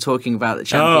UCL when talking about the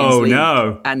Champions League.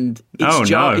 No! And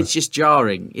it's just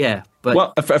jarring, yeah.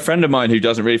 But a friend of mine who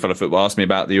doesn't really follow football asked me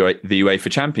about the UEFA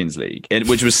Champions League,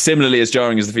 which was similarly as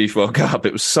jarring as the FIFA World Cup.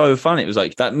 It was so funny. It was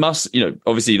like, that must,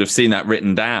 obviously you'd have seen that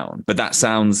written down, but that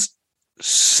sounds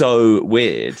so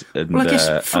weird. And, I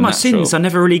guess for my sins, I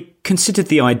never really considered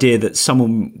the idea that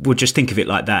someone would just think of it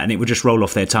like that and it would just roll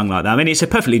off their tongue like that. I mean, it's a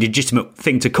perfectly legitimate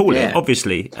thing to call it,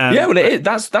 obviously. It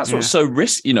is. That's what's so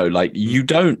risky.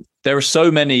 There are so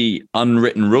many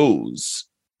unwritten rules.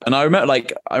 And I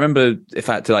remember if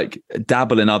I had to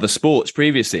dabble in other sports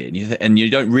previously, and you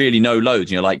don't really know loads,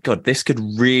 and you're like, God, this could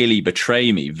really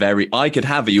betray me. I could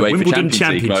have a UEFA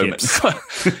Champions League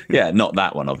moment. Yeah, not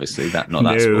that one, obviously, not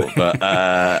that sport,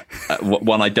 but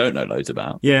one I don't know loads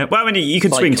about. Yeah, well, I mean, you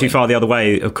could swing too far the other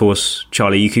way, of course,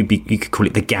 Charlie. You could call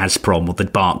it the Gazprom or the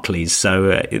Barclays.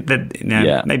 So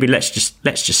maybe let's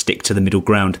just stick to the middle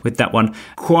ground with that one.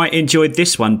 Quite enjoyed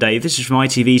this one, Dave. This is from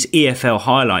ITV's EFL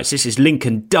highlights. This is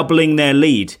Lincoln doubling their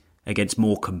lead against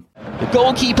Morecambe. The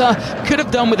goalkeeper could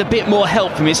have done with a bit more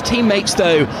help from his teammates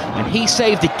though, and he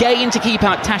saved again to keep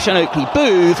out Tashan Oakley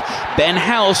Booth. Ben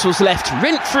House was left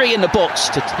rent-free in the box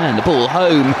to turn the ball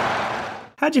home.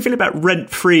 How do you feel about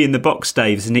rent-free in the box,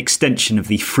 Dave, as an extension of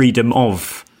the freedom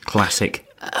of classic?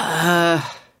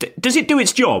 Does it do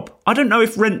its job? I don't know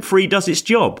if rent-free does its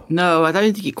job. No, I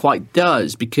don't think it quite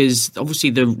does, because obviously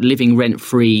the living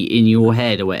rent-free in your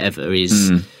head or whatever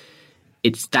is...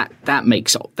 It's that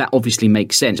obviously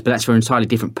makes sense, but that's for an entirely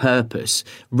different purpose.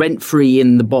 Rent free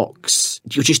in the box,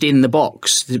 you're just in the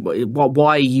box.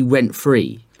 Why are you rent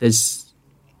free? There's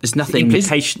nothing.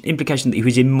 Implication that he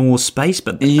was in more space,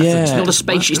 but it's not a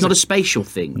space. It's not a spatial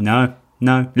thing. No,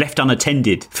 left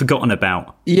unattended, forgotten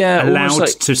about. Yeah, allowed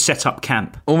to set up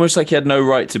camp. Almost like he had no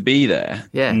right to be there.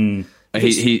 Yeah.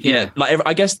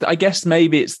 I guess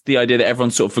maybe it's the idea that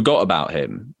everyone sort of forgot about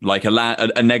him, like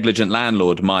a negligent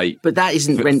landlord might. But that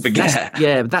isn't rent. But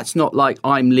that's not like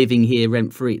I'm living here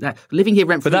rent free. Living here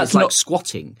rent free is like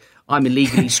squatting. I'm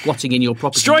illegally squatting in your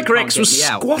property. Striker X was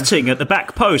squatting at the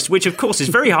back post, which of course is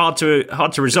very hard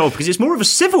to resolve because it's more of a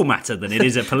civil matter than it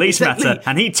is a police matter,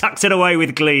 and he tucked it away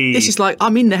with glee. This is like,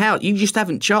 I'm in the house. You just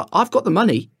haven't I've got the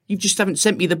money. You just haven't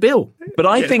sent me the bill. But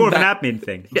I think it's more of an admin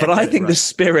thing. But I think the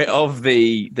spirit of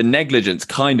the negligence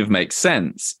kind of makes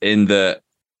sense in that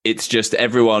it's just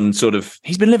everyone sort of,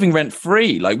 he's been living rent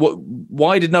free. Like,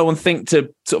 why did no one think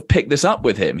to sort of pick this up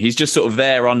with him? He's just sort of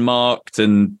there unmarked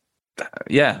and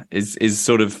is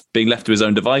sort of being left to his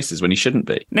own devices when he shouldn't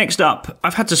be. Next up,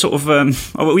 I've had to sort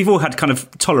of, we've all had to kind of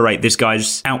tolerate this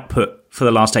guy's output for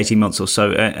the last 18 months or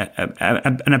so,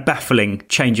 and a baffling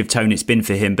change of tone it's been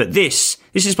for him. But this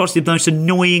is possibly the most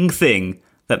annoying thing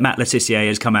that Matt Le Tissier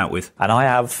has come out with. And I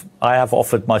have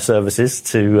offered my services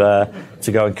to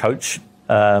go and coach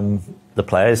the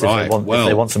players if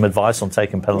they want some advice on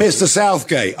taking penalties. Mr.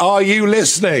 Southgate, are you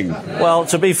listening? Well,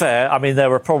 to be fair, I mean, there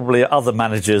were probably other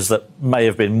managers that may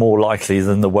have been more likely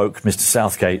than the woke Mr.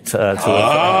 Southgate to have...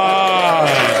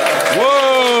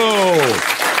 Whoa!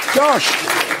 Gosh!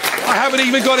 I haven't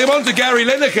even got him on to Gary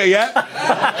Lineker yet.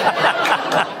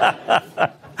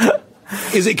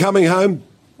 Is it coming home?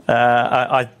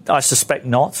 I suspect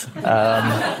not.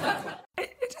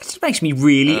 just makes me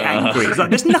really angry. It's like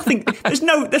there's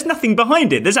nothing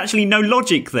behind it. There's actually no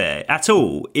logic there at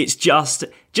all. It's just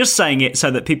saying it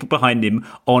so that people behind him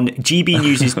on GB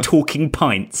News' Talking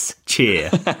Pints cheer.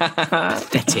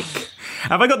 Pathetic.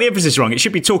 Have I got the emphasis wrong? It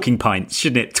should be Talking Pints,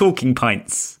 shouldn't it? Talking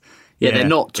Pints. Yeah, they're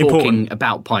not talking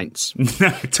about pints.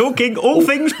 No, talking all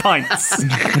things pints.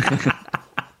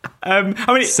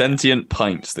 Sentient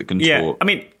pints that can talk. I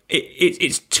mean,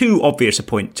 it's too obvious a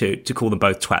point to call them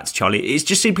both twats, Charlie. It's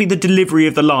just simply the delivery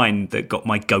of the line that got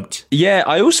my goat. Yeah,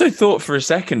 I also thought for a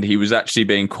second he was actually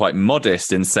being quite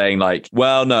modest in saying like,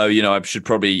 well, no, I should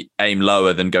probably aim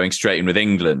lower than going straight in with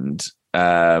England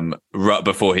right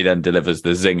before he then delivers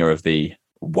the zinger of the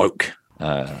woke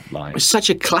line. It's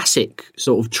such a classic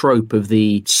sort of trope of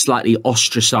the slightly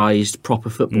ostracised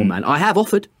proper football man. I have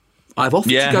offered. I've offered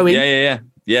to go in.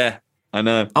 Yeah. I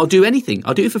know. I'll do anything.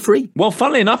 I'll do it for free. Well,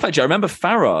 funnily enough, actually, I remember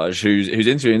Farage, who's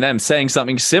interviewing them, saying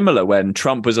something similar when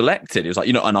Trump was elected. He was like,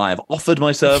 and I have offered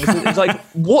my services. It's like,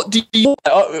 what do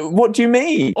you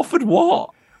mean? Offered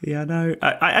what? Yeah, I know.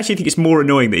 I actually think it's more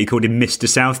annoying that he called him Mr.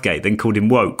 Southgate than called him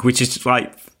woke, which is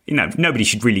like, nobody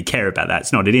should really care about that.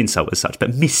 It's not an insult as such,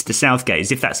 but Mr. Southgate,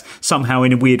 as if that's somehow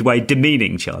in a weird way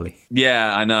demeaning, Charlie.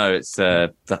 Yeah, I know. It's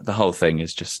the whole thing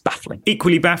is just baffling.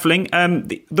 Equally baffling.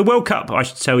 The World Cup, I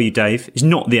should tell you, Dave, is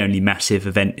not the only massive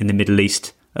event in the Middle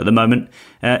East at the moment.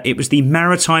 It was the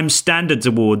Maritime Standards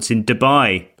Awards in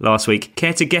Dubai last week.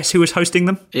 Care to guess who was hosting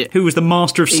them? Who was the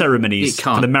master of ceremonies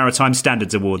for the Maritime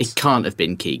Standards Awards? It can't have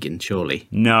been Keegan, surely.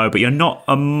 No, but you're not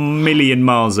a million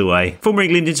miles away. Former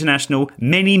England international,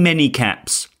 many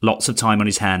caps, lots of time on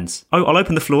his hands. Oh, I'll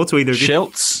open the floor to either of you.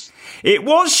 Shilts. It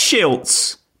was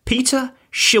Shilts. Peter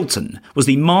Shilton was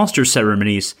the master of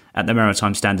ceremonies at the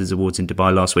Maritime Standards Awards in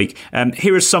Dubai last week.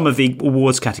 Here are some of the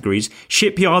awards categories.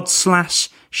 Shipyard /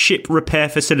 Ship Repair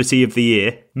Facility of the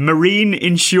Year, Marine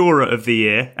Insurer of the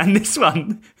Year, and this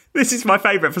is my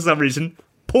favourite for some reason,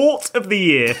 Port of the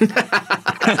Year.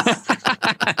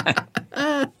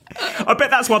 I bet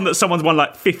that's one that someone's won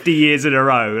like 50 years in a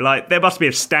row. Like, there must be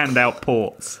a standout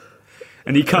port.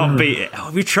 And you can't beat it.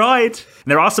 Oh, we've tried.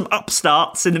 There are some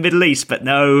upstarts in the Middle East, but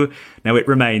no, it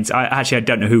remains. I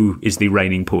don't know who is the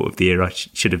reigning Port of the Year. I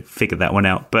should have figured that one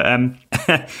out.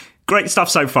 But great stuff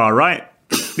so far, right?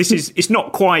 It's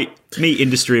not quite meat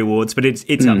industry awards, but it's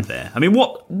up there. I mean,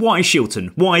 why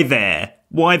Shilton? Why there?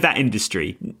 Why that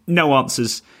industry? No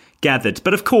answers gathered.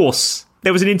 But of course,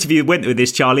 there was an interview that went with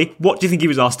this, Charlie. What do you think he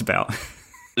was asked about?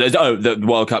 The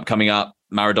World Cup coming up,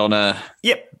 Maradona.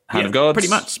 Yep. Hand of gods? Pretty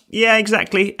much. Yeah,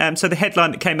 exactly. So the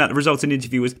headline that came out of the resulting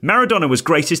interview was, Maradona was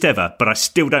greatest ever, but I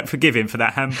still don't forgive him for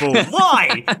that handball.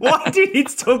 Why? Why do you need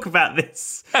to talk about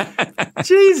this?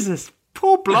 Jesus,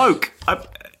 poor bloke.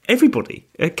 Everybody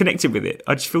connected with it.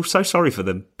 I just feel so sorry for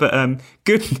them. But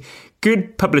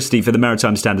good publicity for the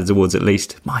Maritime Standards Awards, at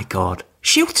least. My God.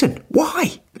 Shilton,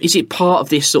 why? Is it part of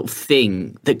this sort of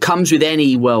thing that comes with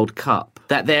any World Cup,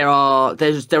 that there are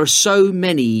so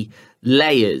many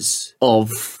layers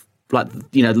of, like,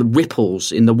 the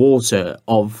ripples in the water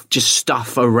of just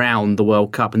stuff around the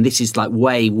World Cup, and this is like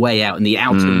way out in the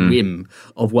outer rim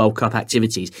of World Cup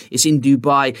activities. It's in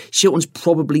Dubai. Shilton's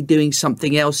probably doing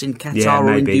something else in Qatar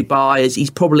or in Dubai. He's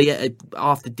probably at a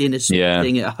after dinner sort of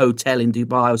thing at a hotel in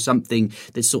Dubai or something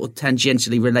that's sort of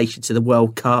tangentially related to the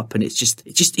World Cup, and it's just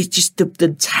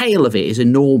the tail of it is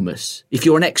enormous. If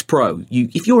you're an ex-pro,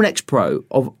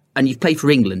 and you've played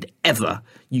for England ever,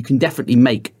 you can definitely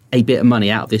make a bit of money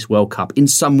out of this World Cup in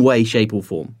some way, shape or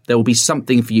form. There will be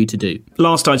something for you to do.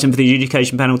 Last item for the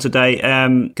adjudication panel today.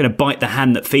 Going to bite the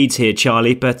hand that feeds here,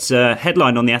 Charlie, but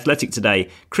headline on The Athletic today,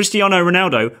 Cristiano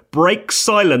Ronaldo breaks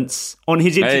silence on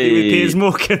his interview with Piers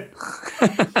Morgan.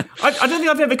 I don't think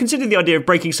I've ever considered the idea of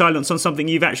breaking silence on something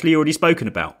you've actually already spoken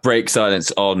about. Break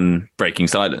silence on breaking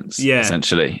silence,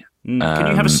 essentially. Can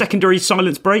you have a secondary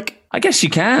silence break? I guess you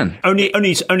can.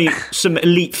 Only some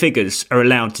elite figures are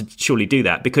allowed to surely do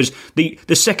that, because the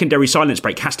secondary silence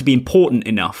break has to be important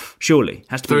enough, surely.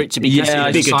 Has to for be, it to be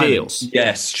a bigger deal.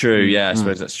 Yes, true. Yeah, I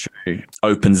suppose that's true.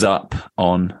 Opens up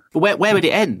on... But where would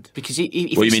it end? Because if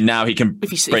you mean now he can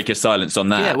break his silence on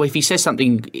that? Yeah, well, if he says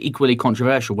something equally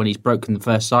controversial when he's broken the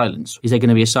first silence, is there going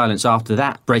to be a silence after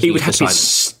that? Breaking it would have to be a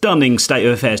stunning state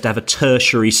of affairs to have a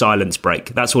tertiary silence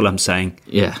break. That's all I'm saying.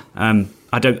 Yeah.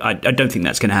 I don't think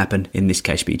that's going to happen in this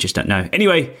case, but you just don't know.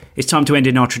 Anyway, it's time to end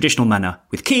in our traditional manner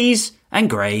with Keys and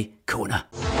Gray Corner.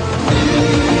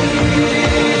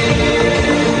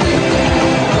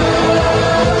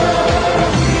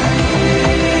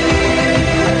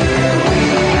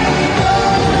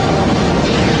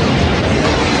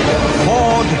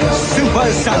 Ford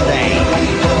Super Sunday.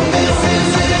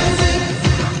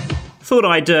 thought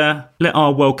I'd let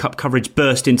our World Cup coverage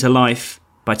burst into life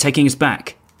by taking us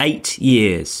back 8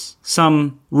 years.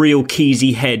 Some real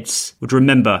Keysy heads would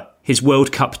remember his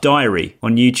World Cup diary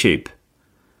on YouTube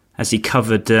as he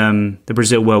covered the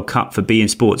Brazil World Cup for beIN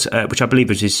Sports, which I believe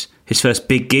was his first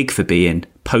big gig for beIN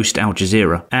post Al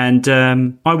Jazeera.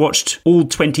 And I watched all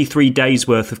 23 days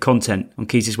worth of content on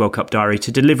Keysy's World Cup diary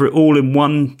to deliver it all in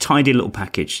one tidy little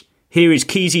package. Here is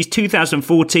Keysy's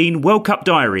 2014 World Cup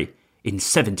diary in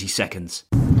 70 seconds.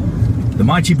 The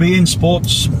mighty beIN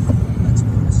Sports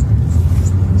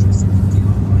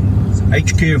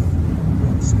HQ.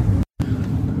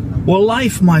 Well,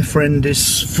 life, my friend,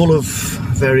 is full of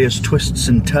various twists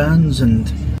and turns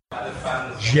and...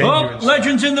 Oh,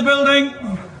 legends in the building!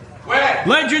 Where?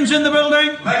 Legends in the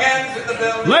building! Legends in the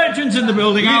building! Legends in the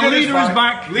building! Our leader is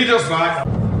back! Leader's back!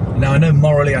 Now, I know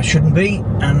morally I shouldn't be,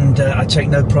 and I take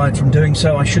no pride from doing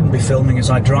so. I shouldn't be filming as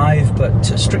I drive, but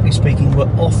strictly speaking, we're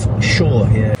offshore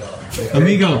here.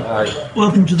 Amigo,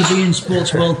 welcome to the beIN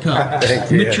Sports World Cup.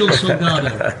 Mitchell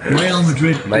Salgado, Real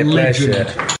Madrid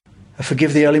legend. I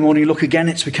forgive the early morning look again,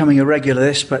 it's becoming a regular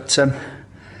this, but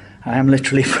I am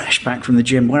literally fresh back from the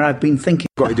gym where I've been thinking.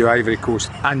 Got to do Ivory Coast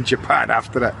and Japan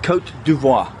after that. Cote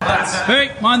d'Ivoire.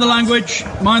 Hey, mind the language,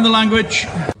 mind the language.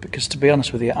 Because to be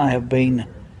honest with you, I have been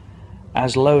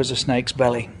as low as a snake's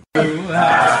belly.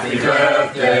 Happy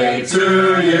birthday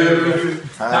to you.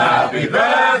 Happy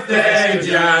birthday,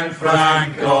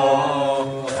 Gianfranco.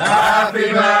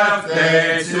 Happy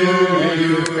birthday to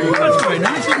you. That's very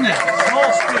nice, isn't it?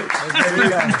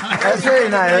 That's very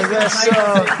nice.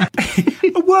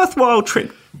 A worthwhile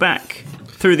trip back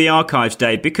through the archives,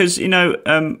 Dave, because, you know,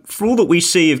 for all that we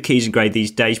see of Keys and Gray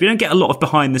these days, we don't get a lot of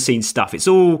behind-the-scenes stuff. It's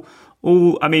all.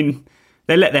 I mean,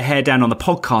 they let their hair down on the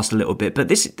podcast a little bit, but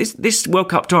this World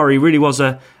Cup diary really was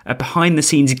a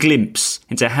behind-the-scenes glimpse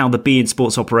into how the beIN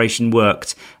Sports operation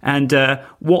worked, and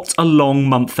what a long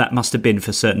month that must have been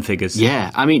for certain figures.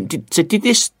 Yeah, I mean, did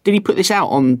he put this out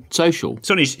on social?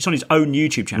 It's on his own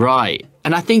YouTube channel, right?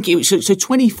 And I think it was, so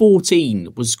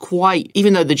 2014 was quite,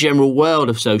 even though the general world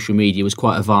of social media was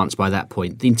quite advanced by that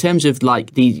point, in terms of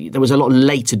like there was a lot of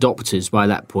late adopters by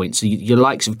that point. So your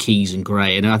likes of Keys and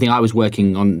Gray, and I think I was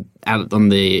working on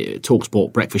the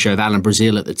TalkSport breakfast show of Alan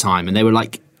Brazil at the time, and they were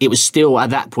like, it was still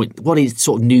at that point, what is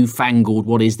sort of newfangled,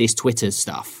 what is this Twitter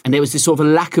stuff? And there was this sort of a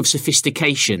lack of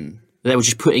sophistication. They were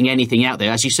just putting anything out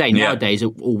there. As you say, nowadays,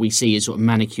 all we see is sort of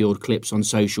manicured clips on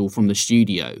social from the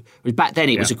studio. Whereas back then,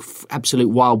 it was an absolute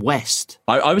Wild West.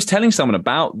 I was telling someone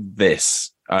about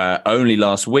this only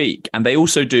last week, and they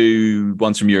also do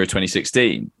ones from Euro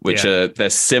 2016, which they're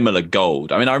similar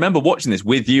gold. I mean, I remember watching this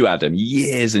with you, Adam,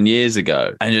 years and years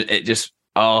ago, and it just,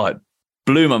 it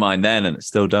blew my mind then, and it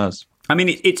still does. I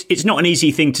mean, it's not an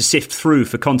easy thing to sift through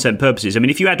for content purposes. I mean,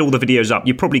 if you add all the videos up,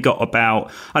 you've probably got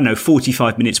about,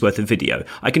 45 minutes worth of video.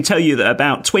 I can tell you that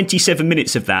about 27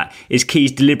 minutes of that is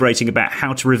Keys deliberating about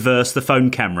how to reverse the phone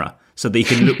camera so that he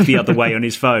can look the other way on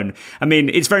his phone. I mean,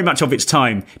 it's very much of its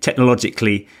time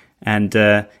technologically and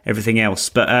everything else.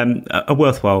 But a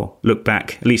worthwhile look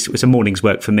back. At least it was a morning's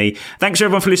work for me. Thanks,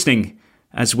 everyone, for listening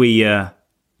as we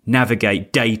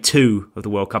navigate day 2 of the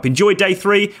World Cup. Enjoy day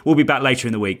 3. We'll be back later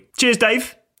in the week. Cheers,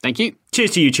 Dave. Thank you. Cheers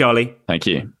to you, Charlie. Thank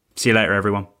you. See you later,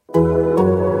 everyone.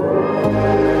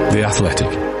 The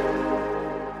Athletic.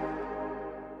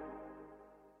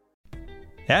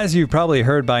 As you've probably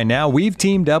heard by now, we've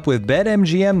teamed up with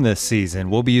BetMGM this season.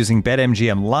 We'll be using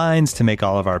BetMGM lines to make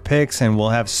all of our picks, and we'll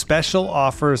have special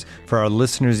offers for our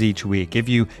listeners each week. If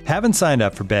you haven't signed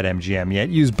up for BetMGM yet,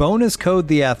 use bonus code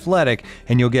The Athletic,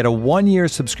 and you'll get a 1-year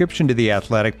subscription to The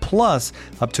Athletic, plus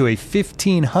up to a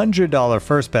 $1,500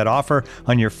 first bet offer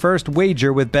on your first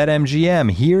wager with BetMGM.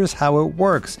 Here's how it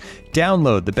works.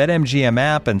 Download the BetMGM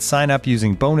app and sign up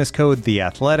using bonus code The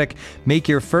Athletic. Make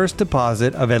your first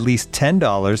deposit of at least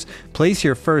 $10. Place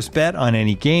your first bet on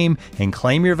any game and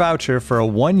claim your voucher for a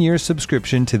 1-year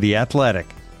subscription to The Athletic.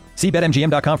 See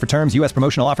BetMGM.com for terms. U.S.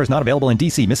 promotional offers not available in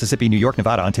D.C., Mississippi, New York,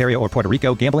 Nevada, Ontario, or Puerto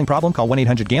Rico. Gambling problem? Call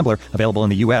 1-800-GAMBLER. Available in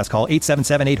the U.S. Call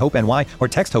 877-8-HOPE-NY or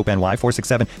text HOPE-NY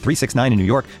 467-369 in New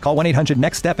York. Call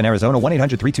 1-800-NEXT-STEP in Arizona.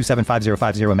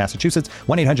 1-800-327-5050 in Massachusetts.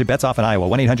 1-800-BETS-OFF in Iowa.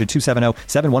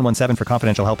 1-800-270-7117 for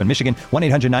confidential help in Michigan.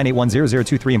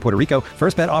 1-800-981-0023 in Puerto Rico.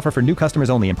 First bet offer for new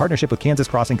customers only in partnership with Kansas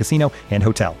Crossing Casino and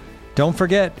Hotel. Don't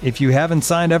forget, if you haven't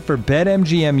signed up for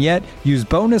BetMGM yet, use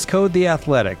bonus code The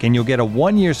Athletic, and you'll get a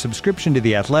 1-year subscription to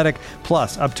The Athletic,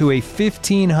 plus up to a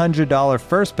 $1,500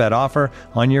 first bet offer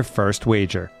on your first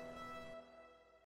wager.